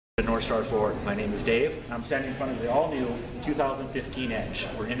NorthStar Ford. My name is Dave. I'm standing in front of the all-new 2015 Edge,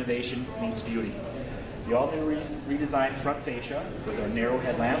 where innovation meets beauty. The all-new redesigned front fascia with our narrow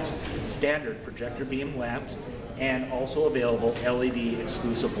headlamps, standard projector beam lamps, and also available LED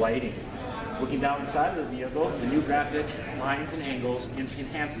exclusive lighting. Looking down inside of the vehicle, the new graphic lines and angles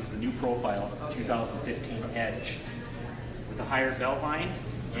enhances the new profile of the 2015 Edge. With a higher belt line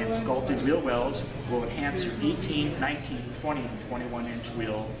and sculpted wheel wells will enhance your 18, 19, 20, and 21-inch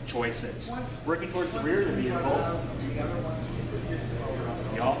wheel choices. Working towards the rear of the vehicle,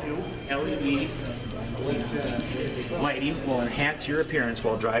 the all-new LED lighting will enhance your appearance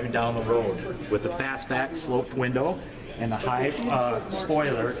while driving down the road. With the fastback sloped window and the high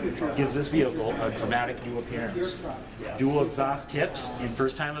spoiler gives this vehicle a dramatic new appearance. Dual exhaust tips and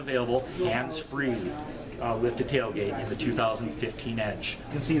first time available hands-free lifted tailgate in the 2015 Edge.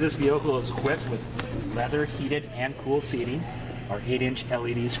 You can see this vehicle is equipped with leather heated and cooled seating, our 8-inch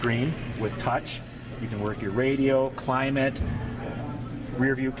LED screen with touch. You can work your radio, climate,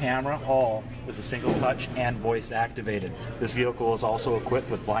 rear view camera, all with a single touch and voice activated. This vehicle is also equipped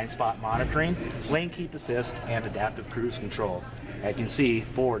with blind spot monitoring, lane keep assist, and adaptive cruise control. As you can see,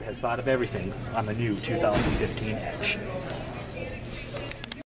 Ford has thought of everything on the new 2015 Edge.